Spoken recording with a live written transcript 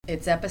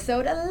It's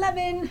episode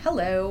 11.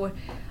 Hello.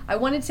 I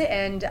wanted to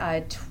end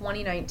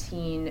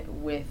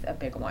 2019 with a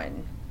big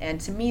one. And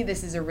to me,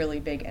 this is a really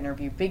big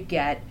interview, big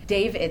get.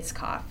 Dave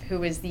Itzkoff,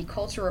 who is the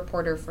culture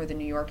reporter for the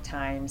New York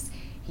Times.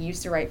 He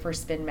used to write for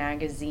Spin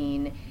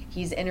magazine.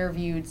 He's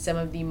interviewed some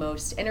of the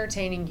most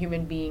entertaining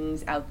human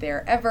beings out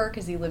there ever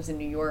because he lives in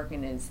New York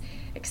and is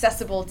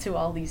accessible to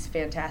all these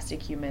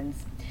fantastic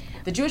humans.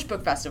 The Jewish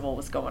Book Festival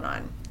was going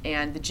on,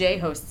 and the J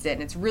hosts it,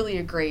 and it's really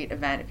a great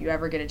event. If you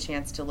ever get a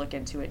chance to look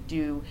into it,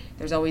 do.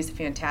 There's always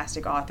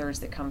fantastic authors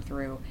that come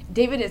through.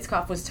 David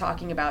Itzkoff was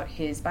talking about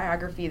his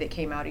biography that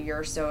came out a year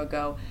or so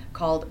ago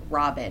called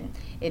Robin.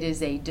 It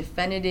is a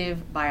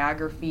definitive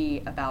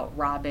biography about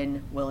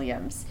Robin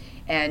Williams,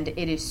 and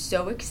it is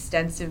so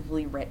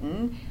extensively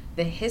written.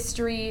 The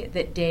history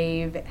that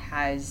Dave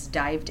has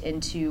dived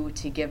into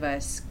to give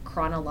us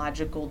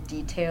chronological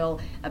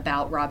detail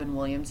about Robin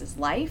Williams'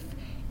 life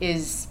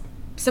is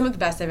some of the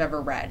best I've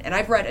ever read. And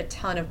I've read a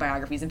ton of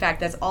biographies. In fact,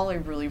 that's all I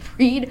really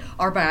read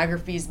are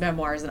biographies,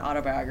 memoirs, and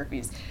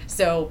autobiographies.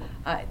 So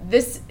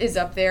this is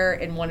up there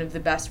in one of the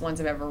best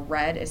ones I've ever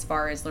read as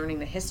far as learning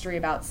the history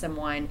about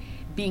someone,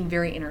 being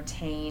very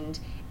entertained,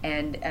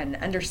 and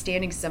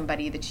understanding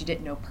somebody that you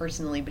didn't know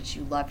personally but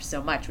you loved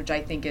so much, which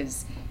I think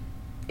is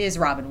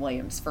Robin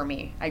Williams for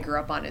me. I grew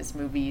up on his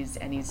movies,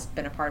 and he's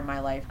been a part of my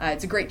life.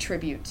 It's a great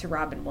tribute to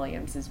Robin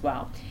Williams as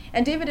well.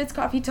 And David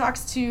Itzkoff, he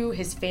talks to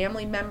his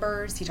family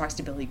members. He talks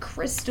to Billy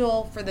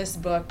Crystal for this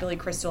book. Billy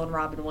Crystal and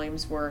Robin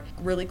Williams were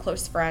really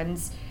close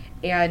friends,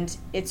 and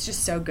it's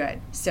just so good.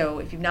 So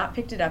if you've not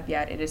picked it up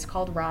yet, it is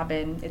called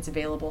Robin. It's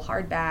available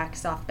hardback,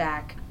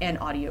 softback, and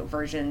audio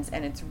versions,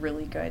 and it's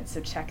really good.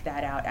 So check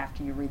that out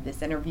after you read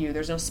this interview.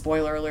 There's no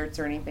spoiler alerts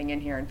or anything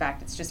in here. In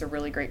fact, it's just a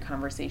really great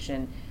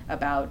conversation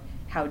about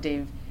how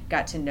Dave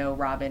got to know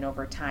Robin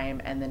over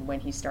time and then when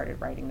he started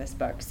writing this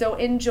book. So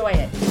enjoy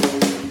it.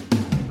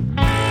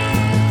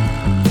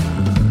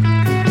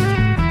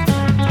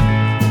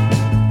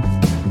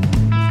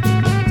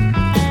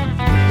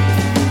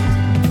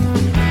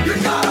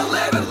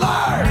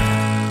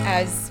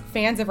 As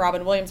fans of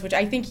Robin Williams, which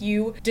I think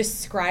you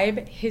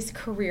describe his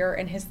career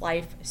and his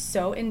life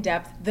so in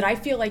depth that I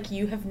feel like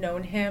you have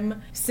known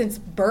him since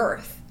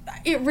birth.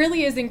 It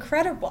really is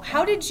incredible.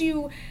 How did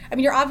you,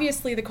 you're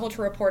obviously the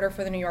culture reporter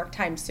for the New York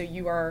Times, so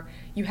you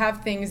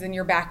have things in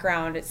your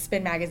background at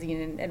Spin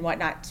magazine and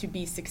whatnot to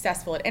be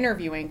successful at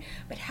interviewing,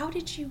 but how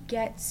did you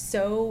get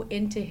so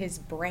into his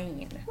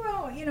brain?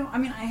 Well,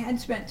 I had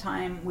spent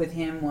time with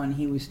him when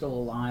he was still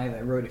alive.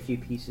 I wrote a few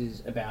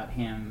pieces about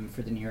him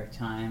for the New York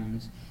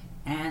Times,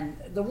 and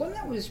the one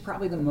that was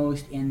probably the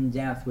most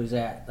in-depth was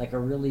at like a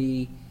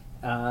really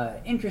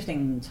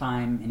interesting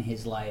time in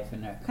his life,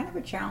 and kind of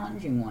a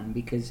challenging one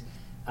because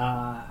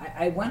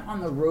I went on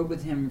the road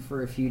with him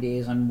for a few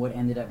days on what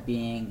ended up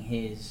being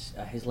his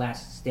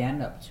last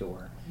stand-up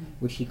tour,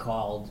 which he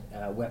called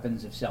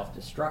Weapons of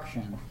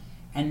Self-Destruction.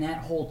 And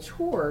that whole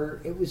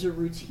tour, it was a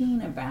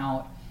routine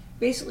about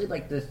basically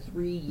like the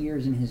 3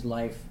 years in his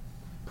life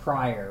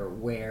prior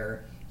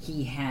where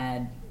he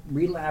had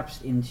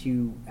relapsed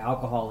into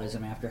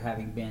alcoholism after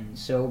having been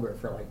sober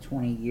for like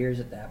 20 years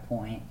at that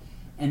point,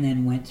 and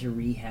then went to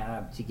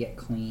rehab to get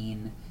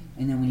clean.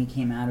 And then when he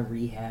came out of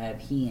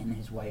rehab, he and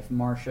his wife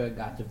Marcia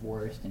got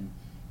divorced, and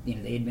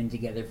they had been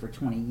together for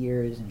 20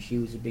 years, and she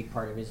was a big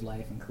part of his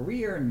life and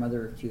career and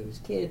mother of 2 of his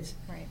kids.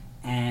 Right.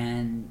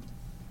 And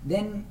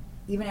then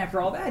even after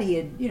all that, he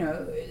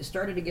had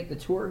started to get the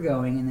tour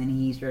going, and then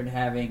he started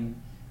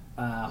having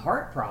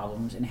heart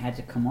problems and had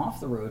to come off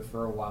the road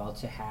for a while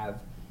to have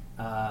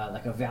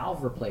like a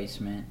valve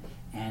replacement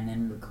and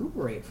then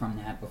recuperate from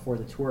that before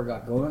the tour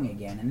got going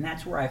again. And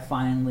that's where I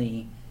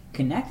finally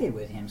connected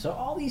with him. So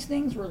all these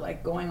things were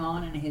like going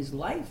on in his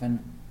life, and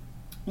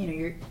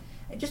you're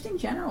just in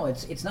general,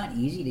 it's not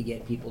easy to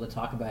get people to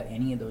talk about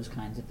any of those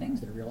kinds of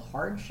things. They're real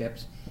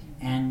hardships,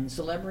 and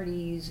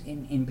celebrities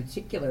in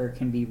particular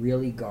can be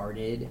really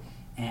guarded,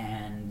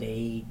 and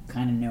they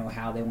kind of know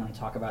how they want to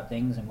talk about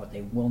things and what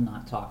they will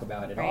not talk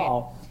about at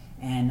all.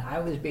 And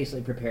I was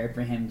basically prepared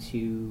for him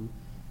to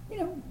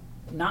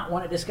not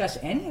want to discuss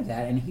any of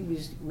that, and he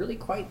was really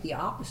quite the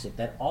opposite,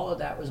 that all of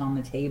that was on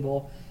the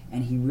table,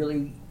 and he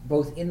really,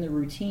 both in the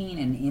routine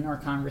and in our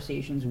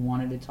conversations,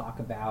 wanted to talk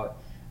about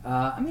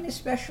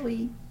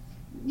especially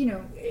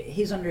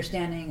his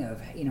understanding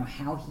of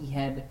how he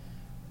had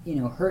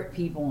hurt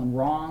people and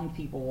wronged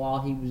people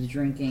while he was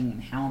drinking,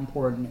 and how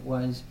important it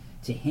was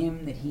to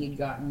him that he had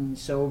gotten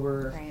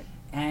sober. Right.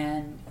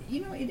 And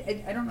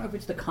I don't know if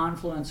it's the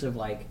confluence of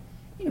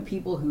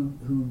people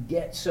who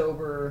get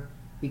sober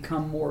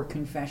become more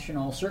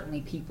confessional.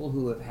 Certainly people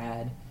who have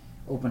had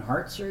open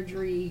heart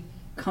surgery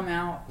come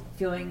out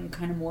feeling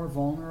kind of more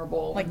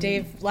vulnerable. Like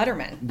Dave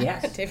Letterman.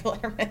 Yes. Dave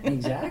Letterman.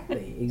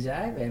 Exactly.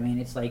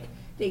 It's like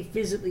they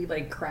physically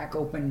crack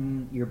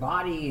open your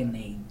body and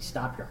they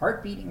stop your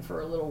heart beating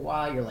for a little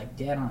while. You're like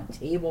dead on a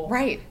table.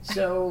 Right.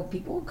 So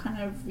people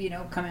kind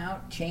of, come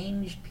out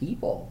changed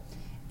people.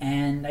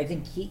 And I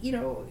think he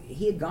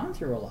had gone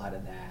through a lot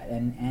of that.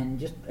 And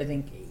just, I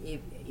think,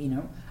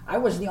 I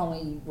was the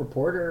only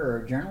reporter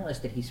or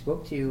journalist that he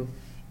spoke to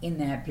in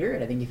that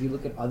period. I think if you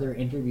look at other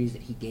interviews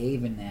that he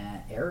gave in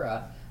that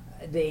era,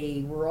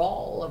 they were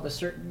all of a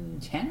certain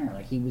tenor.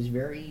 Like he was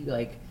very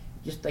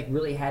just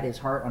really had his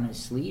heart on his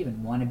sleeve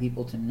and wanted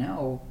people to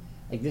know,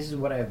 like, this is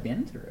what I've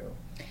been through.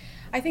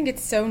 I think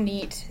it's so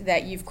neat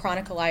that you've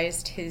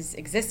chronicalized his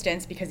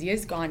existence, because he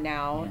is gone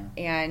now.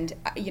 Yeah. And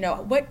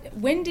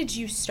when did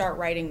you start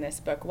writing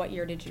this book? What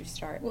year did you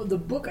start? Well, the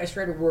book I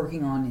started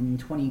working on in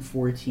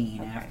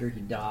 2014 after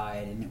he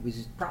died, and it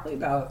was probably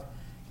about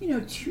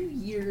 2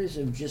 years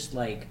of just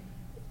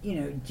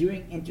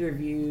doing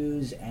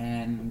interviews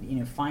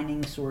and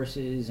finding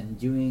sources and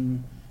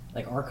doing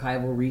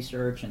archival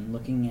research and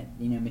looking at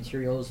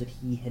materials that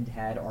he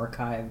had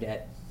archived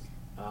at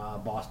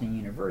Boston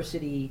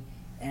University.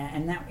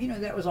 And that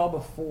that was all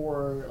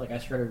before I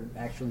started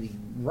actually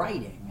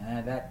writing.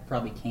 That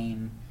probably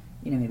came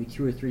maybe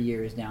 2 or 3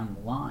 years down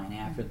the line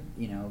after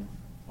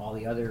all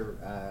the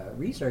other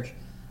research.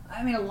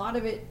 I mean, a lot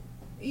of it,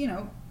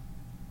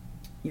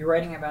 you're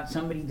writing about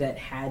somebody that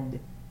had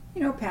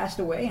passed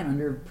away and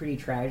under pretty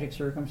tragic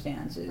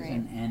circumstances, right.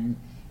 and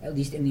at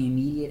least in the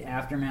immediate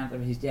aftermath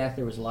of his death,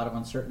 there was a lot of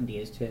uncertainty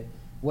as to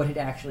what had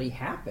actually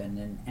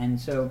happened, and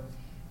so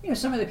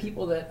some of the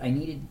people that I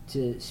needed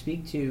to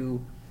speak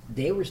to,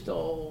 they were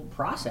still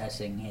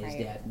processing his right.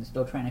 death and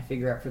still trying to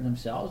figure out for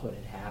themselves what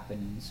had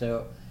happened. And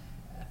so,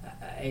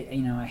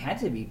 I had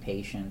to be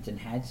patient and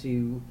had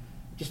to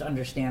just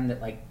understand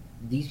that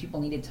these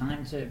people needed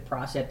time to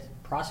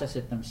process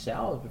it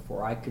themselves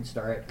before I could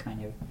start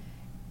kind of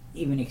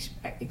even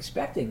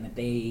expecting that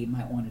they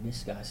might want to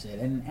discuss it.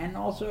 And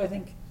also, I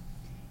think,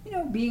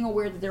 being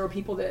aware that there were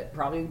people that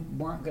probably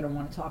weren't going to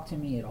want to talk to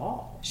me at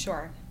all.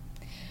 Sure.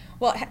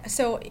 Well,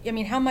 so, I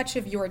mean, how much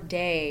of your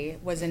day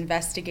was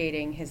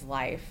investigating his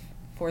life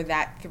for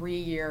that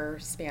 3-year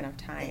span of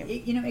time?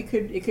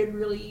 It could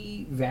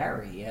really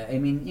vary. I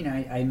mean,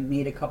 I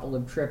made a couple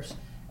of trips.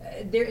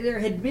 There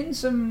had been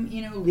some,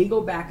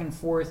 legal back and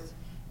forth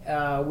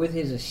with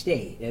his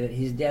estate.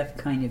 His death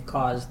kind of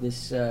caused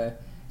this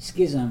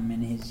schism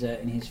in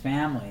his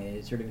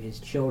family. Sort of his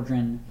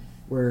children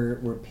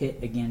were pit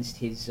against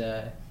his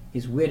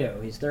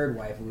widow, his third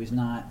wife, who was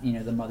not,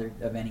 the mother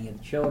of any of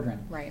the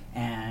children. Right.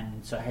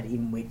 And so I had to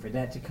even wait for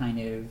that to kind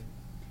of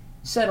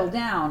settle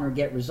down or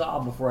get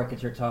resolved before I could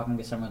start talking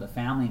to some of the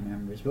family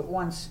members. But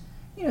once,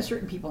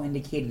 certain people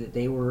indicated that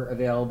they were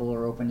available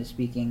or open to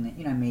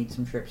speaking, I made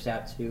some trips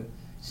out to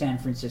San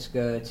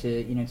Francisco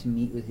to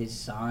meet with his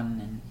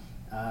son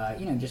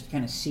and, just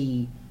kind of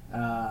see,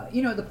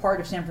 the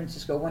part of San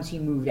Francisco once he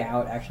moved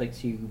out actually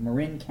to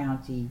Marin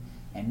County,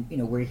 and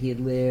where he had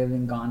lived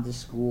and gone to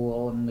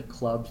school and the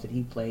clubs that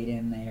he played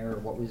in there, or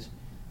what was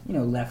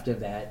left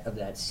of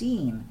that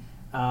scene,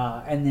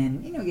 and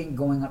then again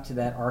going up to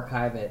that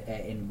archive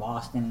in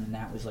Boston, and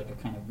that was a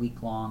kind of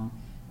week-long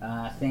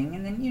thing,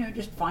 and then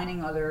just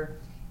finding other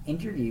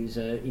interviews.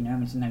 I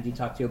mean, sometimes you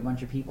talk to a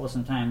bunch of people,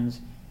 sometimes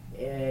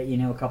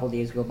a couple of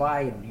days go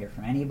by, you don't hear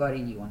from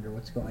anybody, you wonder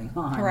what's going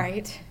on,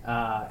 right?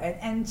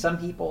 And some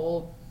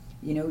people,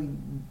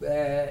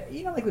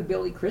 like with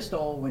Billy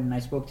Crystal, when I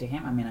spoke to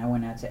him, I mean, I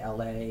went out to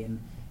L.A. and,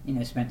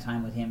 spent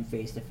time with him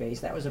face to face.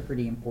 That was a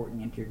pretty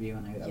important interview,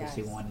 and I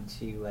obviously wanted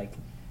to,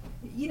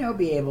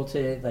 be able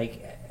to,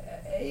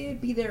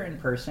 be there in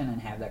person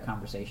and have that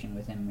conversation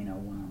with him,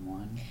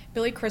 one-on-one.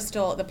 Billy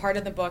Crystal, the part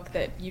of the book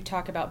that you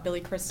talk about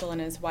Billy Crystal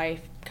and his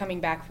wife coming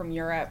back from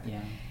Europe, yeah.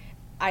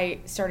 I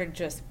started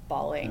just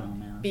bawling. Oh,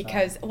 man,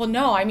 because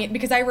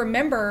I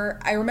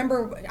remember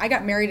I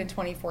got married in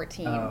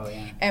 2014. Oh,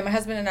 yeah. And my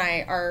husband and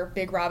I are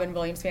big Robin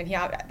Williams fan.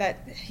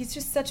 He's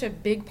just such a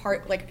big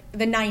part,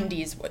 the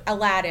 90s,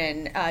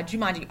 Aladdin,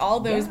 Jumanji,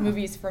 all those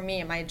movies for me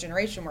and my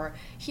generation were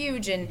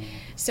huge. And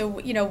so,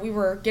 we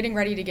were getting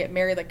ready to get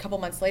married a couple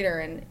months later,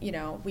 and,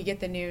 we get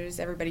the news,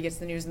 everybody gets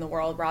the news in the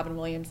world, Robin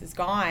Williams is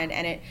gone,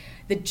 and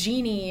the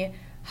genie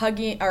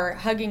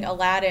hugging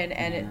Aladdin,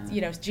 and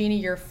it's, Genie,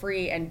 you're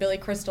free, and Billy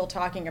Crystal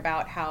talking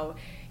about how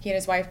he and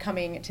his wife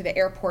coming to the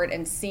airport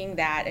and seeing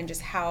that, and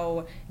just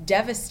how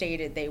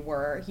devastated they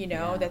were,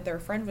 that their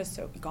friend was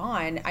so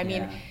gone. I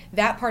mean,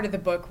 that part of the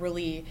book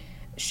really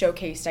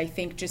showcased, I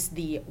think, just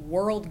the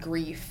world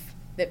grief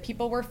that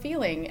people were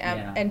feeling.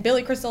 And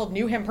Billy Crystal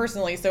knew him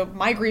personally, so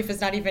my grief is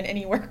not even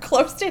anywhere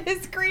close to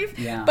his grief.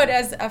 Yeah. But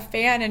as a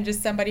fan and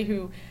just somebody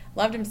who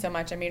loved him so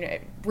much, I mean,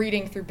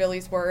 reading through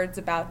Billy's words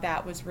about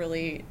that was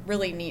really,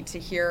 really neat to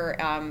hear,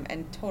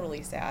 and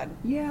totally sad.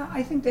 Yeah,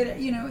 I think that,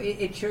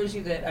 it shows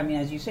you that, I mean,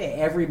 as you say,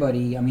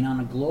 everybody, I mean, on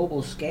a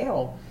global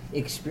scale,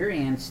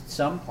 experienced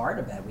some part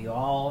of that. We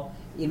all,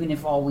 even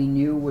if all we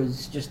knew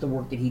was just the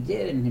work that he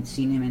did and had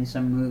seen him in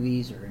some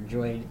movies or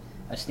enjoyed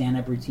a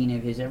stand-up routine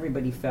of his,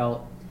 everybody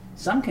felt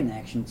some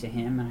connection to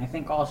him. And I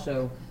think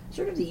also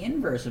sort of the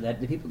inverse of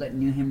that, the people that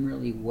knew him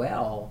really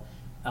well,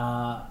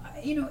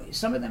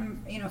 some of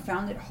them,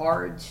 found it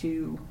hard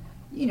to,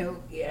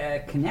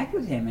 connect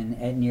with him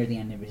near the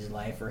end of his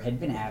life, or had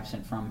been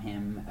absent from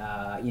him,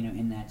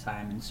 in that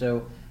time. And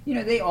so,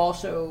 they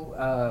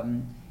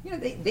also,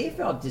 they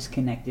felt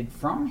disconnected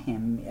from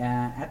him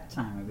at the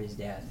time of his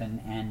death.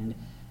 And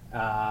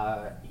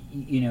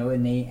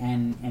and they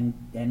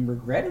and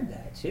regretted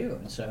that too.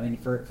 And so, and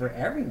for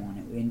everyone,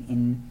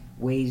 in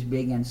ways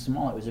big and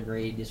small, it was a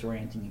very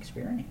disorienting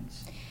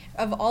experience.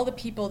 Of all the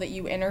people that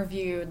you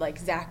interviewed, like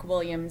Zach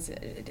Williams,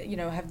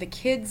 have the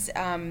kids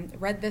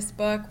read this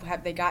book?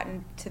 Have they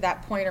gotten to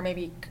that point, or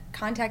maybe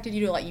contacted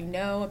you to let you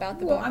know about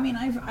the book? Well, I mean,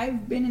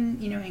 I've been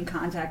in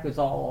contact with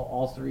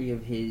all three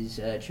of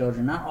his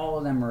children. Not all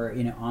of them are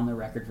on the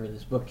record for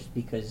this book, just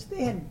because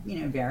they had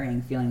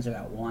varying feelings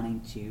about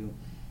wanting to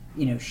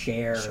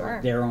share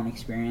Sure. their own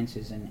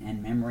experiences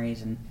and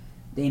memories, and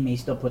they may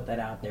still put that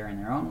out there in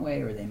their own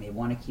way, or they may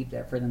want to keep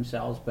that for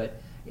themselves.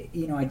 But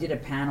I did a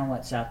panel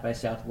at South by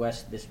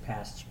Southwest this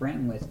past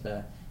spring with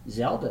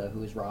Zelda,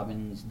 who is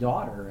Robin's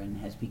daughter, and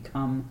has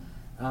become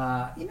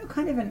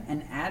kind of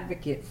an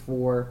advocate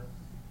for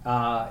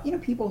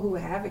people who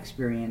have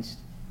experienced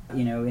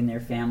in their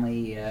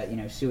family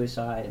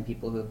suicide, and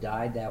people who have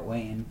died that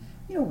way, and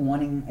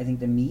wanting, I think,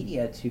 the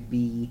media to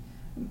be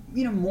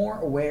more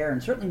aware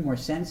and certainly more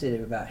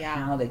sensitive about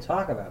how they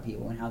talk about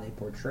people and how they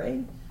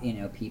portray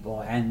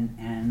people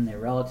and their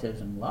relatives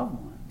and loved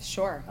ones.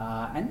 Sure.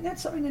 And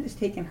that's something that has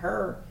taken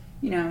her,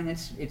 and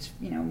it's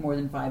more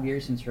than 5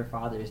 years since her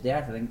father's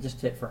death. I think just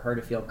for her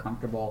to feel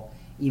comfortable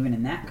even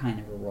in that kind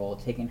of a role,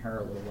 it's taken her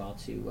a little while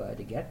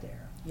to get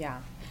there. Yeah.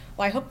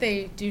 Well, I hope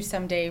they do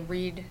someday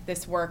read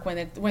this work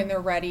when they're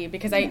ready,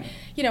 because I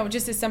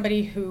just as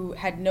somebody who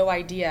had no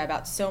idea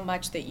about so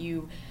much that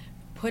you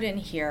put in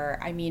here,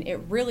 I mean, it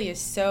really is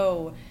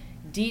so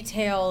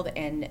detailed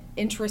and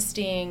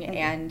interesting,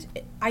 and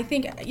I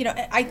think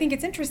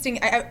it's interesting.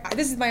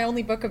 This is my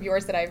only book of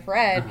yours that I've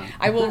read.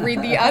 I will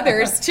read the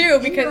others too,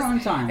 because in your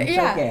own time. It's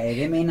okay.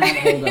 They may not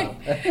hold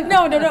up.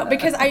 No,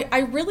 because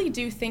I really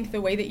do think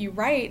the way that you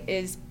write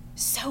is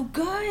so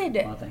good.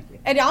 Well, thank you.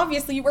 And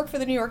obviously you work for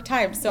the New York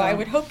Times, so I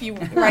would hope you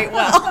write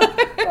well.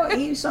 Well,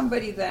 he's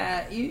somebody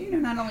that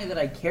not only that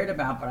I cared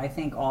about, but I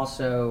think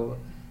also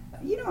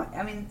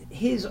I mean,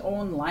 his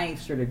own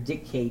life sort of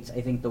dictates,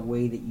 I think, the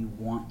way that you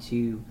want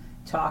to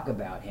talk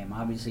about him.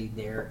 Obviously,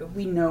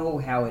 we know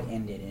how it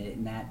ended,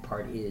 and that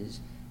part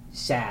is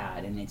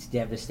sad and it's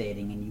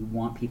devastating, and you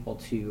want people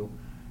to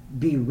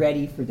be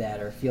ready for that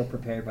or feel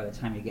prepared by the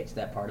time you get to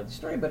that part of the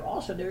story. But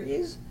also, there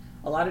is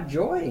a lot of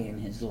joy in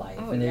his life,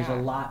 and there's a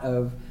lot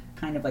of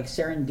kind of like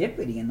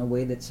serendipity in the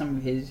way that some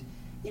of his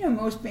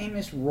most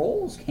famous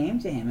roles came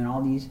to him, and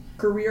all these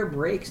career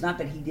breaks. Not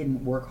that he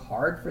didn't work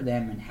hard for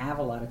them and have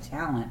a lot of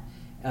talent,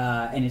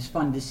 and it's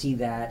fun to see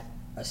that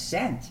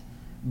ascent,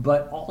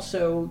 but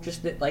also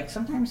just that, like,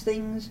 sometimes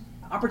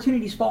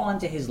opportunities fall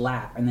into his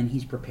lap, and then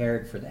he's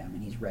prepared for them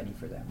and he's ready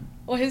for them.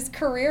 Well, his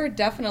career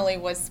definitely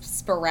was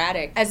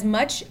sporadic. As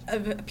much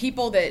of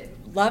people that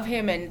love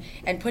him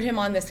and put him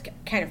on this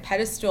kind of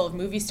pedestal of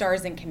movie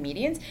stars and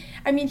comedians,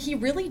 I mean, he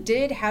really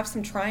did have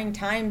some trying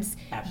times.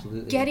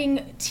 Absolutely.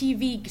 Getting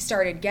TV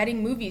started,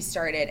 getting movies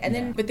started. And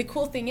then, but the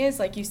cool thing is,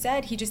 like you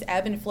said, he just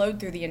ebbed and flowed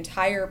through the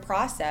entire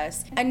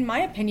process. And in my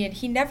opinion,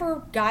 he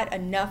never got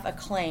enough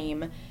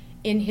acclaim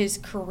in his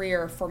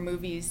career for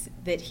movies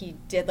that he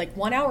did. Like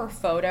 1 Hour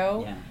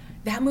Photo,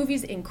 that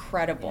movie's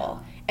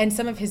incredible. And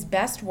some of his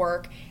best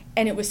work,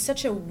 and it was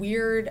such a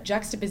weird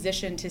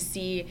juxtaposition to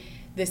see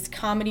this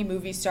comedy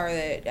movie star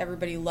that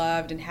everybody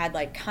loved and had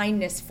like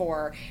kindness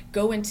for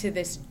go into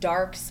this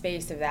dark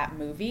space of that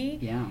movie.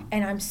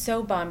 And I'm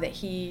so bummed that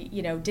he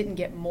didn't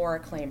get more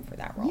acclaim for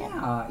that role.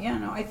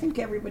 I think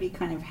everybody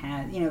kind of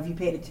had, if you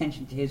paid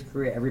attention to his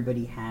career,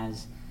 everybody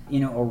has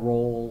a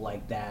role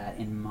like that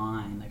in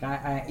mind. Like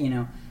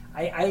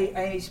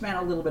I spent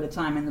a little bit of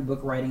time in the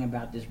book writing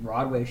about this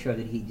Broadway show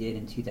that he did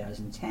in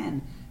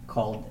 2010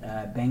 called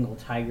Bengal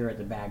Tiger at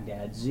the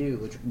Baghdad Zoo,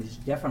 which was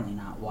definitely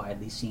not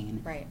widely seen.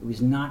 Right. It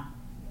was not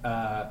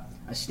a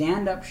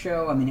stand-up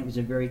show. I mean, it was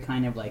a very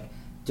kind of like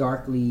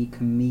darkly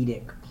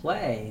comedic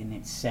play, and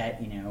it's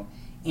set,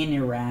 in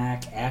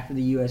Iraq after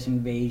the U.S.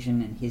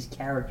 invasion, and his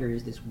character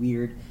is this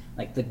weird,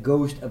 like the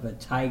ghost of a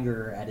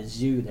tiger at a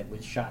zoo that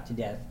was shot to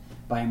death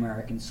by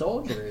American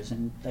soldiers,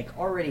 and like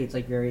already it's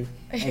like very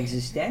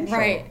existential.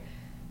 Right.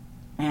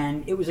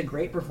 And it was a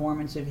great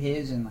performance of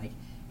his, and like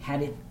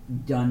had it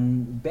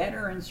done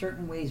better in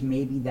certain ways,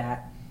 maybe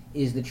that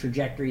is the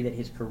trajectory that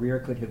his career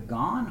could have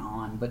gone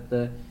on. But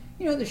the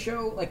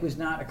show like was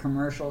not a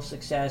commercial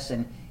success,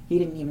 and he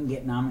didn't even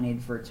get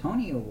nominated for a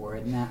Tony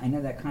Award, and I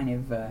know that kind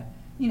of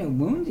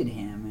wounded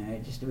him.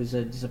 It was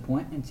a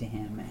disappointment to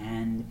him,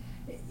 and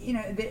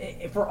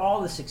for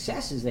all the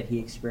successes that he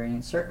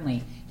experienced,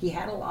 certainly he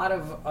had a lot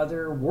of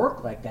other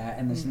work like that,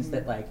 in the sense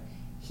that like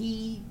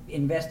he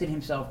invested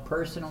himself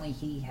personally.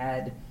 He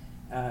had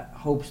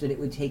hopes that it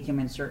would take him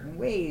in certain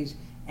ways,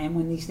 and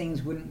when these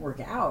things wouldn't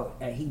work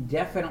out, he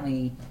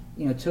definitely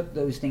took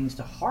those things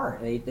to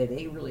heart.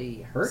 They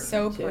really hurt him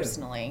so too.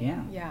 Personally.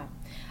 Yeah.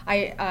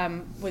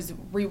 I was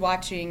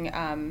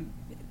rewatching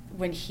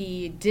when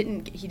he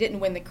didn't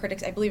win the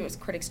critics, I believe it was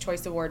Critics'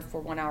 Choice Award for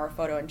 1 hour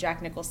photo, and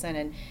Jack Nicholson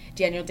and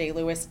Daniel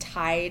Day-Lewis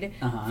tied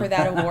for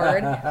that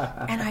award.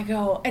 And I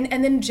go,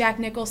 and then Jack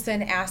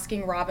Nicholson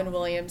asking Robin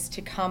Williams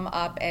to come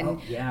up and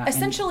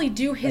essentially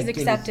do his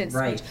acceptance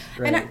speech.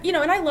 Right.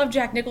 And I love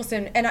Jack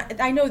Nicholson, and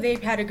I know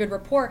they've had a good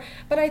rapport,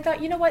 but I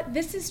thought, you know what,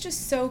 this is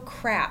just so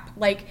crap.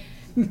 Like,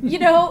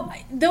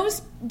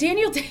 those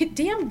Daniel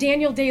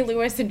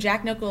Day-Lewis and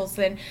Jack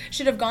Nicholson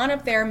should have gone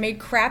up there, made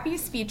crappy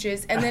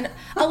speeches, and then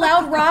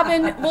allowed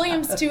Robin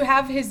Williams to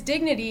have his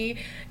dignity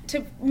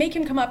to make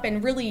him come up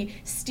and really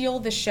steal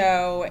the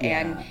show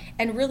and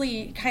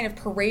really kind of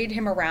parade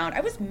him around.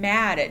 I was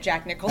mad at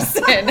Jack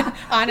Nicholson,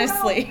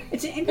 honestly. Well,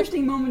 it's an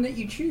interesting moment that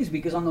you choose,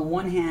 because on the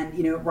one hand,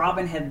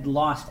 Robin had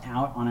lost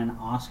out on an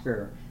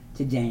Oscar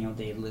to Daniel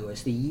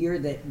Day-Lewis the year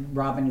that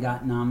Robin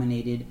got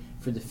nominated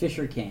for The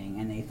Fisher King,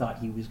 and they thought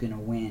he was going to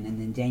win. And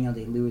then Daniel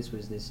Day-Lewis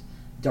was this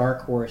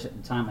dark horse at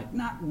the time, like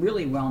not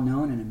really well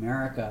known in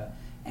America,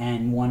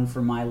 and won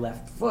for My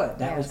Left Foot.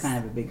 That was kind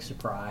of a big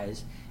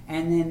surprise.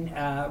 And then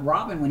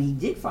Robin, when he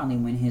did finally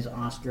win his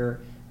Oscar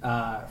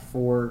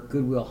for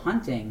Good Will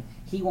Hunting,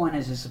 he won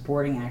as a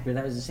supporting actor.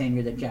 That was the same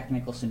year that Jack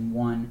Nicholson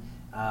won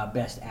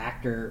Best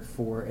Actor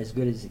for As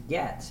Good as It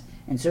Gets.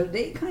 And so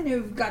they kind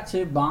of got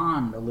to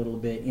bond a little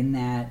bit in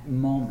that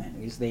moment,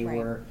 because they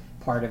were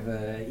part of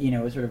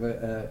a, sort of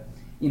a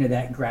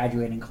that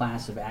graduating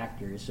class of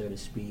actors, so to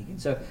speak.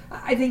 And so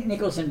I think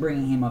Nicholson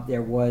bringing him up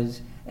there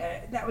was,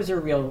 that was a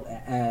real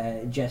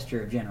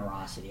gesture of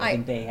generosity. I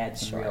think they had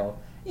some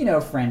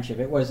real, friendship.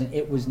 It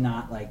was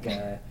not like,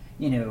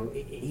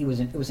 it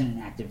wasn't an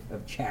act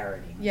of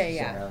charity.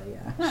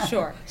 Yeah.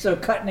 Sure. So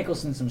cut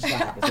Nicholson some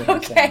slack.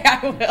 Okay, I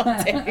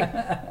will,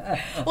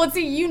 Dave. Well,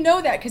 see, you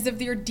know that because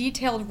of your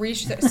detailed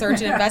research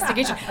and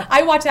investigation.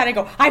 I watch that and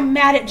go, I'm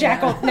mad at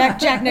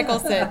Jack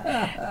Nicholson.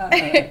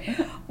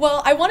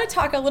 Well, I want to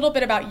talk a little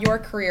bit about your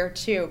career,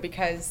 too,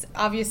 because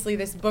obviously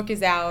this book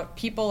is out.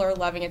 People are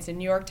loving it. It's a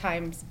New York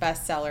Times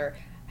bestseller.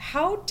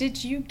 How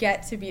did you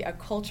get to be a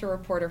culture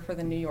reporter for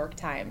the New York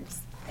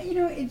Times?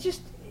 It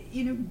just,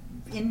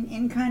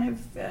 in kind of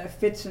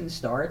fits and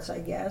starts, I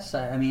guess.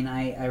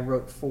 I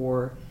wrote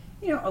for,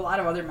 a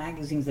lot of other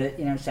magazines that,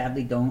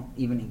 sadly don't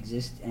even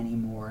exist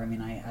anymore.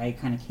 I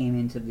kind of came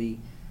into the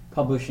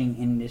publishing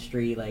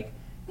industry, like,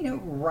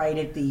 right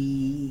at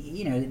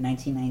the,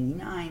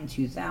 1999,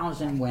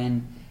 2000,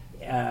 when,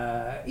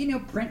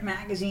 print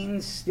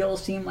magazines still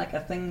seemed like a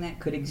thing that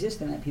could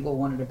exist and that people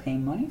wanted to pay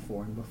money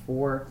for. And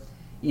before,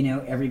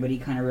 everybody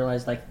kind of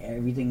realized, like,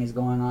 everything is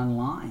going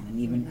online. And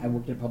even I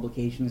worked at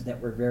publications that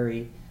were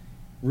very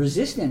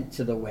resistant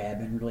to the web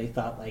and really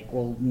thought, like,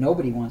 well,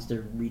 nobody wants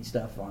to read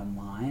stuff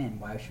online, and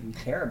why should we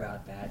care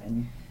about that?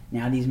 And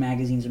now these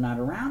magazines are not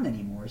around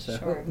anymore,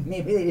 so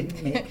maybe they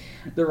didn't make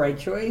the right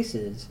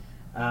choices.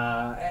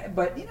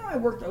 But I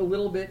worked a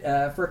little bit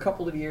for a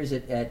couple of years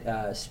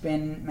at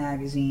Spin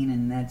magazine,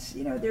 and that's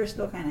they're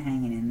still kind of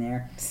hanging in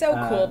there. So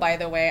cool, by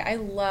the way. I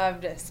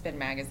loved Spin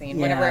magazine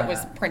whenever it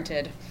was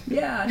printed.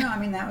 Yeah,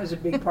 no, that was a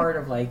big part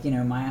of my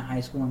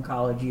high school and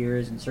college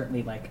years, and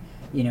certainly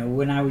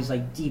when I was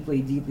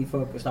deeply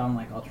focused on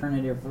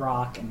alternative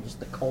rock and just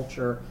the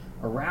culture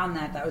around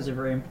that. That was a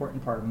very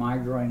important part of my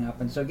growing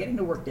up, and so getting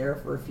to work there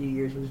for a few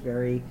years was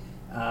very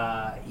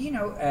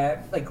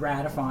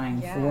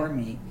gratifying for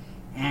me.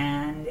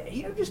 And,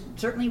 just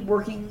certainly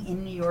working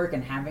in New York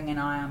and having an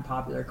eye on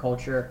popular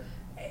culture,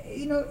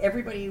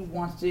 everybody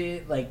wants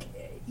to,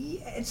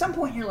 at some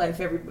point in your life,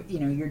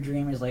 your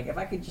dream is, if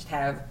I could just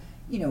have,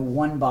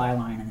 one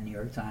byline in the New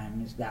York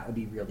Times, that would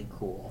be really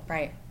cool.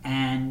 Right.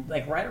 And,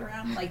 right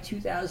around,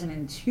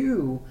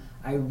 2002,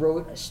 I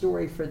wrote a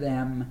story for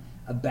them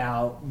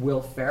about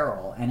Will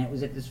Ferrell, and it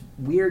was at this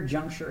weird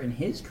juncture in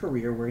his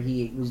career where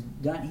he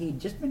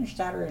had just finished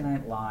Saturday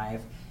Night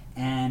Live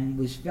and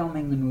was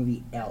filming the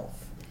movie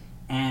Elf.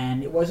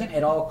 And it wasn't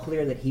at all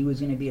clear that he was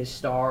going to be a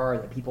star or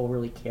that people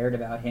really cared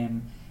about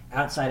him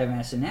outside of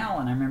SNL.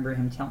 And I remember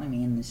him telling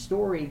me in this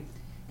story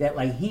that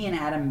he and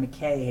Adam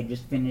McKay had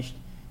just finished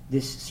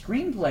this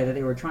screenplay that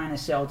they were trying to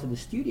sell to the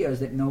studios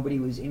that nobody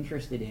was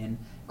interested in,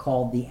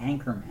 called The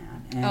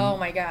Anchorman. And oh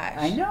my gosh.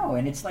 I know,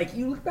 and it's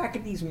you look back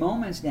at these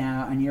moments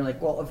now and you're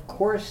like, well, of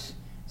course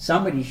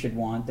somebody should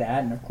want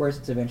that, and of course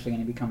it's eventually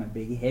going to become a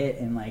big hit,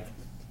 and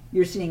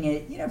you're seeing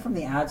it, from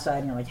the outside,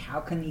 and you're like, how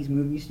can these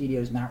movie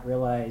studios not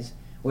realize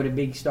what a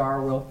big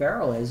star Will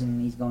Ferrell is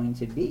and he's going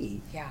to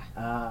be?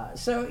 Yeah.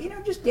 So,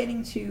 just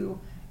getting to,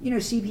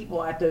 see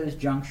people at those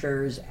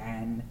junctures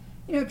and,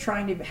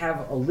 trying to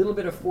have a little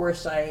bit of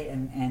foresight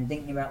and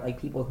thinking about,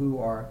 people who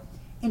are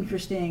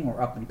interesting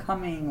or up and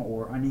coming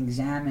or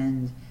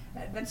unexamined.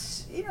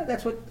 That's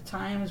what the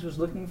Times was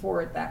looking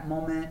for at that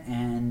moment.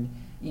 And,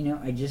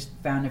 I just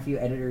found a few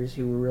editors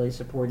who were really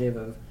supportive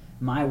of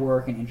my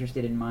work and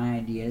interested in my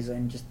ideas,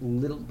 and just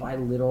little by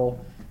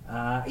little,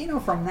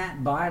 from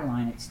that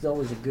byline, it still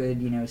was a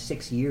good,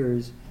 6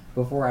 years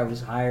before I was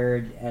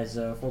hired as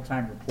a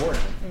full-time reporter.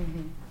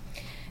 Mm-hmm.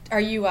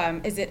 Are you,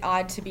 is it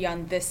odd to be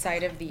on this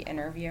side of the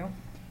interview?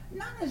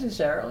 Not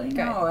necessarily,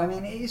 no.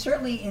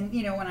 Certainly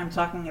when I'm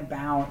talking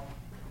about,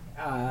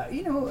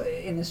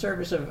 in the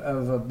service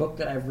of a book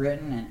that I've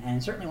written,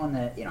 and certainly one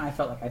that, I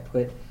felt like I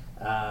put,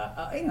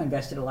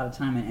 invested a lot of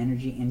time and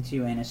energy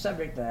into, and a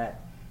subject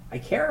that I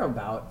care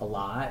about a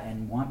lot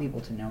and want people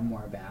to know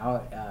more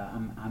about.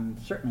 I'm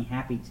certainly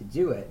happy to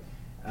do it.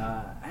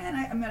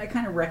 And I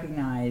kind of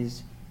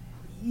recognize,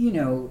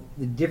 the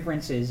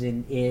differences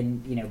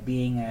in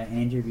being an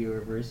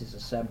interviewer versus a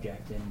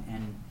subject,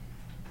 and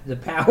the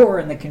power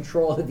and the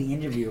control that the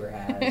interviewer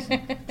has.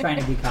 Trying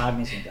to be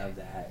cognizant of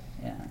that.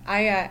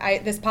 Yeah.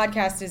 This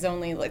podcast is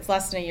it's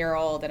less than a year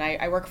old, and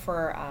I work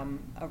for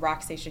a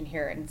rock station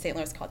here in St.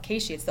 Louis called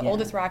Casey. It's the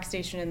oldest rock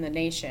station in the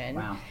nation.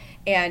 Wow.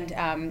 And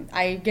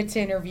I get to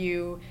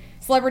interview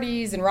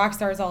celebrities and rock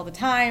stars all the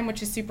time,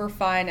 which is super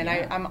fun, and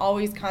I'm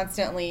always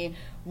constantly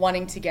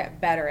wanting to get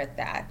better at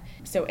that.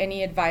 So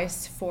any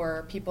advice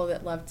for people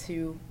that love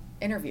to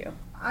interview?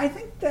 I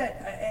think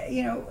that,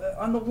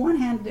 on the one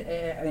hand,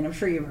 I'm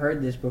sure you've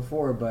heard this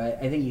before, but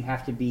I think you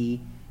have to be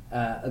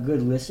a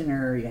good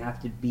listener. You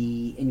have to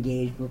be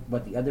engaged with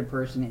what the other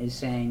person is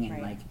saying,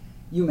 and right.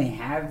 You may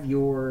have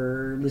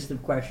your list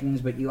of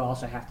questions, but you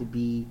also have to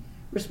be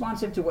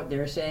responsive to what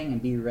they're saying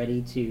and be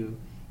ready to,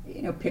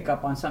 pick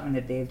up on something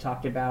that they've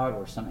talked about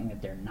or something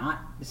that they're not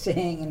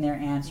saying in their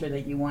answer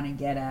that you want to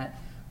get at.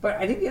 But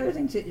I think the other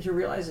thing to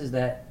realize is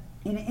that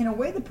in a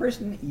way the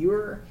person that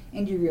you're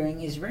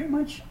interviewing is very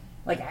much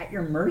at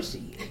your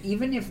mercy.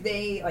 Even if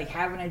they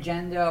have an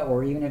agenda,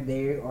 or even if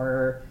they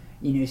are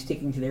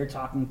sticking to their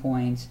talking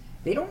points,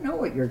 they don't know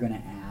what you're going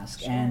to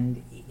ask. Sure.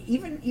 And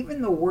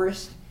even the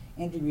worst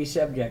interview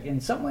subject, in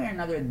some way or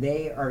another,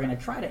 they are going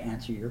to try to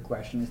answer your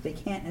questions. They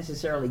can't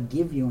necessarily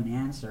give you an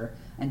answer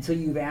until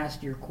you've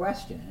asked your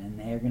question, and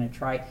they're going to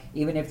try,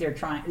 even if they're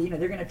trying,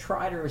 they're going to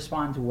try to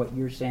respond to what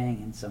you're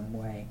saying in some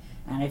way.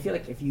 And I feel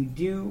like if you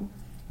do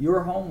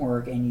your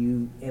homework and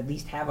you at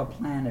least have a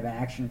plan of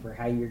action for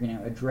how you're going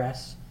to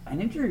address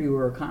an interview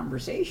or a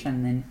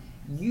conversation, then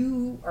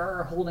you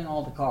are holding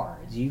all the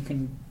cards. You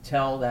can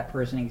tell that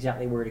person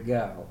exactly where to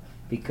go,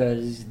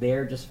 because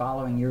they're just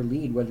following your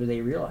lead, whether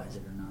they realize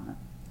it or not.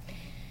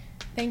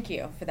 Thank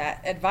you for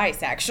that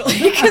advice, actually.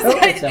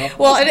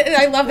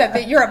 I love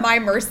that you're at my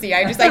mercy.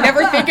 I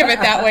never think of it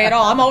that way at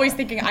all. I'm always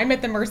thinking I'm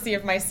at the mercy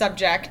of my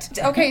subject.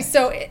 Okay,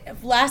 so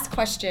last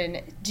question.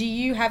 Do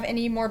you have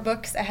any more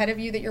books ahead of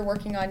you that you're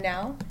working on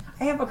now?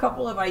 I have a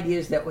couple of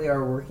ideas that we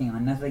are working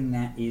on. Nothing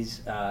that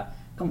is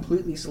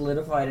completely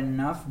solidified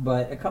enough,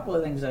 but a couple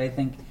of things that I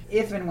think,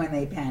 if and when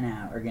they pan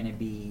out, are going to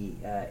be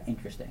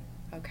interesting.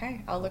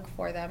 Okay, I'll look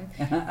for them.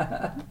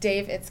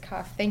 Dave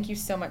Itzkoff, thank you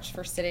so much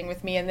for sitting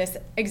with me in this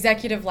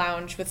executive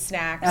lounge with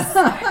snacks.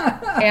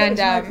 And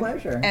it's my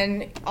pleasure.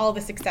 And all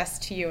the success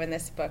to you in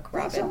this book,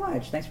 Robin. Thanks so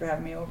much. Thanks for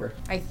having me over.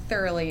 I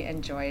thoroughly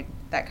enjoyed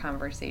that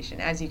conversation.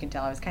 As you can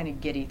tell, I was kind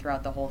of giddy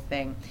throughout the whole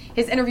thing.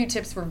 His interview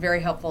tips were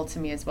very helpful to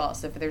me as well.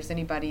 So if there's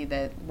anybody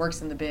that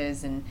works in the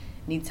biz and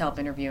needs help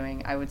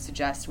interviewing, I would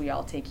suggest we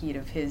all take heed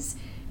of his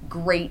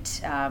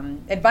great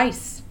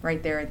advice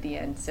right there at the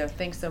end. So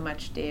thanks so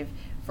much, Dave,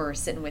 for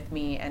sitting with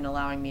me and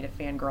allowing me to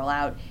fangirl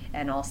out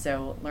and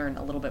also learn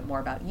a little bit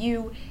more about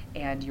you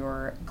and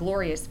your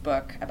glorious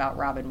book about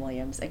Robin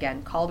Williams.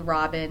 Again, called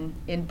Robin,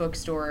 in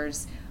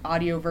bookstores,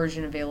 audio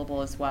version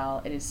available as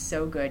well. It is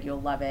so good. You'll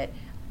love it.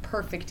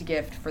 Perfect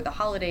gift for the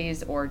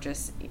holidays or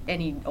just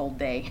any old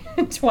day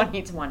in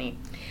 2020.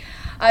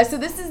 So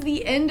this is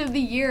the end of the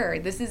year.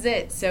 This is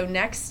it. So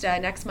next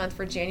month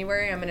for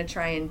January, I'm going to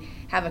try and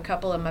have a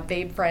couple of my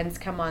babe friends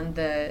come on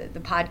the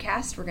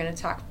podcast. We're going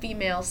to talk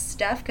female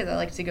stuff because I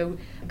like to go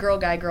girl,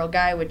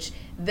 guy, which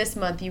this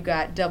month you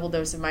got double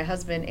dose of my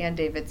husband and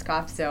Dave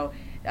Itzkoff. So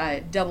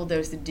double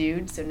dose of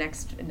dude. So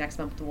next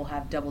month we'll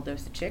have double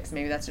dose of chicks.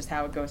 Maybe that's just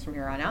how it goes from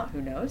here on out.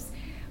 Who knows?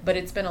 But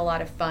it's been a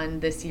lot of fun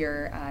this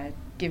year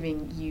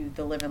giving you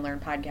the Live and Learn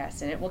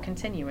podcast, and it will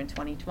continue in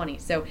 2020.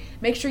 So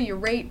make sure you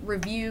rate,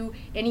 review.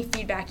 Any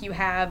feedback you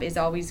have is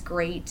always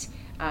great.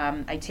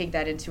 I take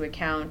that into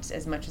account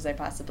as much as I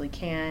possibly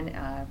can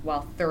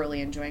while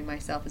thoroughly enjoying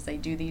myself as I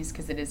do these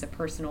because it is a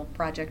personal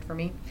project for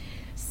me.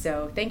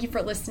 So thank you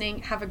for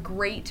listening. Have a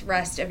great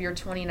rest of your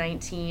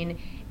 2019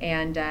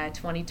 and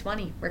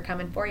 2020. We're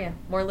coming for you.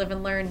 More Live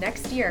and Learn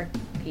next year.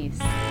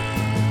 Peace.